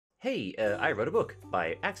Hey, I wrote a book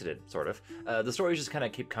by accident, sort of. The stories just kind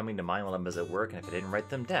of keep coming to mind while I was at work, and if I didn't write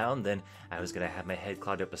them down, then I was gonna have my head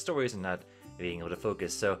clogged up with stories and not being able to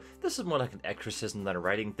focus. So this is more like an exorcism than a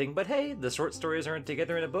writing thing. But hey, the short stories aren't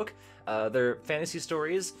together in a book. They're fantasy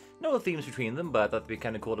stories, no themes between them, but I thought it'd be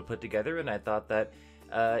kind of cool to put together, and I thought that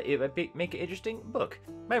it would make an interesting book.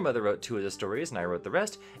 My mother wrote 2 of the stories, and I wrote the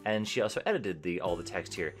rest, and she also edited all the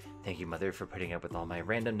text here. Thank you, Mother, for putting up with all my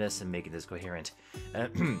randomness and making this coherent.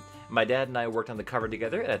 My dad and I worked on the cover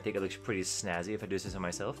together, and I think it looks pretty snazzy if I do say so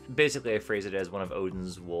myself. Basically, I phrase it as one of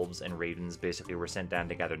Odin's wolves and ravens basically were sent down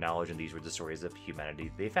to gather knowledge, and these were the stories of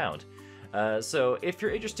humanity they found. So if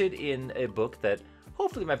you're interested in a book that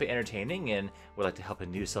hopefully might be entertaining and would like to help a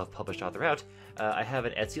new self-published author out, I have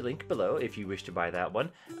an Etsy link below if you wish to buy that one.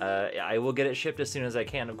 I will get it shipped as soon as I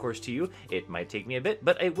can, of course, to you. It might take me a bit,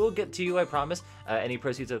 but I will get to you, I promise. Any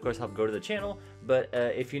proceeds, of course, help go to the channel. But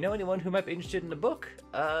if you know anyone who might be interested in the book,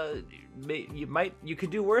 you could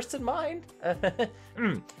do worse than mine.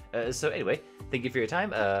 So anyway, thank you for your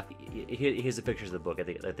time. Here's the pictures of the book. I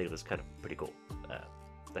think it looks kind of pretty cool.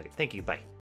 Thank you. Bye.